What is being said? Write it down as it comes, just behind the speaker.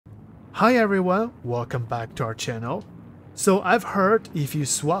Hi everyone, welcome back to our channel. So I've heard if you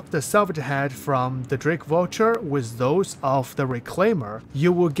swap the salvage head from the Drake Vulture with those of the Reclaimer,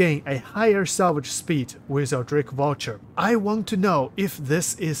 you will gain a higher salvage speed with your Drake Vulture. I want to know if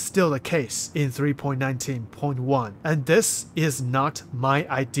this is still the case in 3.19.1, and this is not my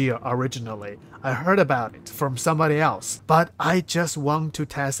idea originally. I heard about it from somebody else, but I just want to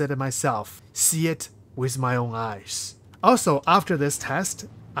test it myself, see it with my own eyes. Also, after this test,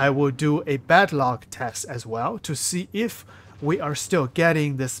 I will do a bad log test as well to see if we are still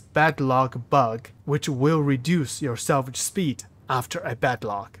getting this bad log bug, which will reduce your salvage speed after a bad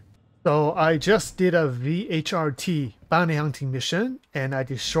log. So I just did a VHRT bounty hunting mission and I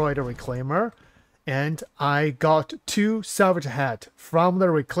destroyed a Reclaimer, and I got 2 salvage head from the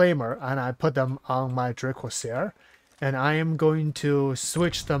Reclaimer and I put them on my Drake Corsair, and I am going to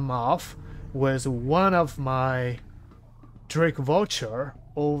switch them off with one of my Drake Vulture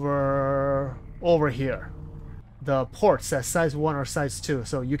over here. The port says size 1 or size 2,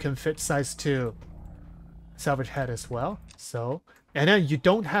 so you can fit size 2 salvage head as well. So, and then you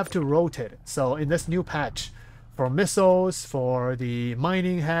don't have to rotate it. So in this new patch, for missiles, for the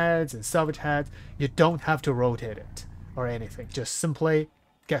mining heads and salvage heads, you don't have to rotate it or anything. Just simply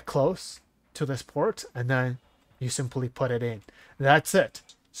get close to this port and then you simply put it in. That's it.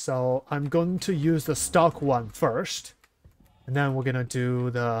 So I'm going to use the stock one first, and then we're gonna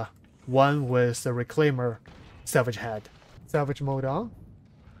do the one with the Reclaimer salvage head. Salvage mode on.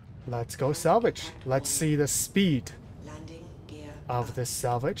 Let's go salvage. Let's see the speed of this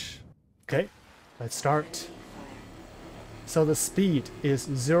salvage. Okay, let's start. So the speed is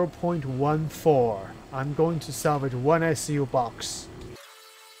 0.14. I'm going to salvage 1 SU box.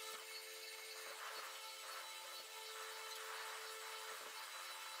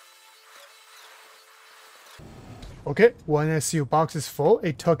 Okay, 1 SU box is full.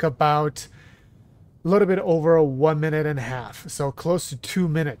 It took about a little bit over 1.5 minutes, so close to 2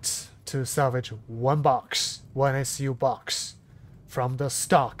 minutes to salvage 1 box, 1 SU box from the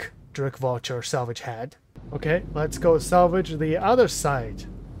stock Drake Vulture salvage head. Okay, let's go salvage the other side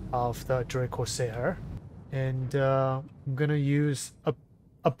of the Drake Corsair, and I'm gonna use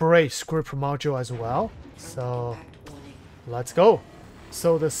a brace script module as well. So let's go.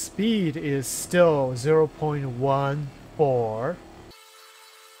 So the speed is still 0.14.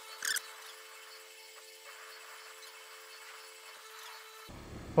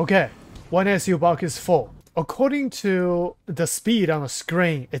 Okay, 1 SU box is full. According to the speed on the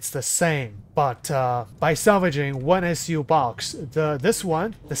screen, it's the same, but by salvaging 1 SU box, this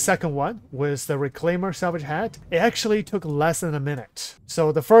one, the second one, with the Reclaimer salvage head, it actually took less than a minute.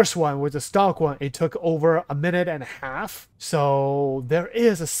 So the first one, with the stock one, it took over 1.5 minutes. So there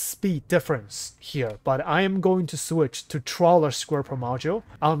is a speed difference here, but I am going to switch to Trawler Square per module.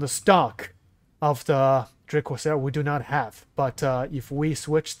 On the stock of the Drake Corsair, we do not have, but if we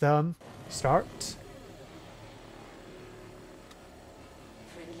switch them, start.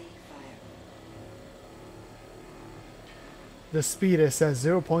 The speed is at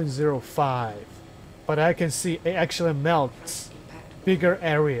 0.05, but I can see it actually melts bigger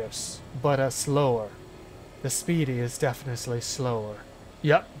areas, but slower. The speed is definitely slower.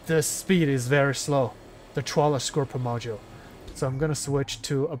 Yeah, the speed is very slow. The Trawler Square per module. So I'm gonna switch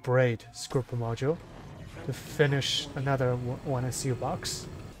to a Braid Square per module to finish another 1 SU box.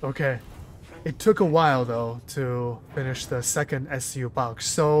 Okay. It took a while though to finish the second SU box,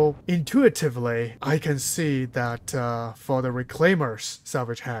 so intuitively I can see that for the Reclaimer's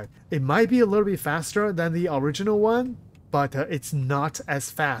salvage head, it might be a little bit faster than the original one, but it's not as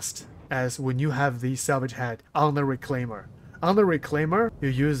fast as when you have the salvage head on the Reclaimer. On the Reclaimer, you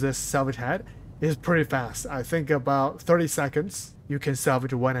use this salvage head, it's pretty fast. I think about 30 seconds you can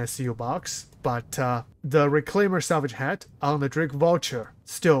salvage 1 SU box. But the Reclaimer salvage head on the Drake Vulture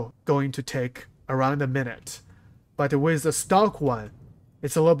still going to take around a minute. But with the stock one,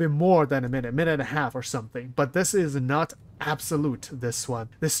 it's a little bit more than a minute, 1.5 minutes or something. But this is not absolute, this one.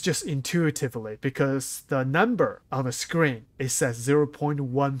 This is just intuitively, because the number on the screen, it says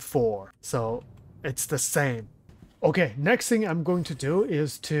 0.14. So it's the same. Okay, next thing I'm going to do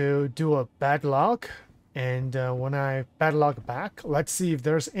is to do a bad log. And when I bad log back, let's see if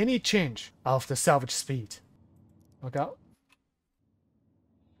there's any change of the salvage speed. Look out.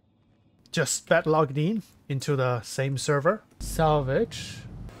 Just bad logged in into the same server. Salvage.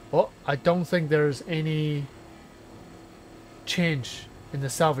 Oh, I don't think there's any change in the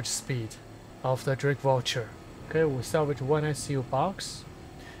salvage speed of the Drake Vulture. Okay, we'll salvage 1 SU box.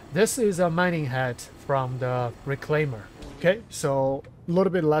 This is a mining head from the Reclaimer. Okay, so a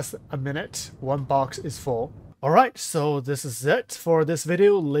little bit less than a minute. 1 box is full. Alright, so this is it for this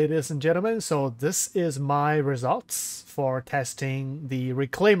video, ladies and gentlemen. So this is my results for testing the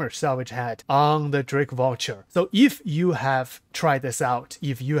Reclaimer Salvage Head on the Drake Vulture. So if you have tried this out,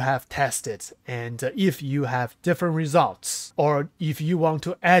 if you have tested, and if you have different results, or if you want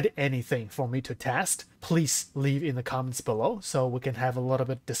to add anything for me to test, please leave in the comments below so we can have a little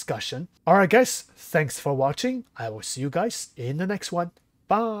bit of discussion. Alright guys, thanks for watching. I will see you guys in the next one.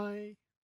 Bye!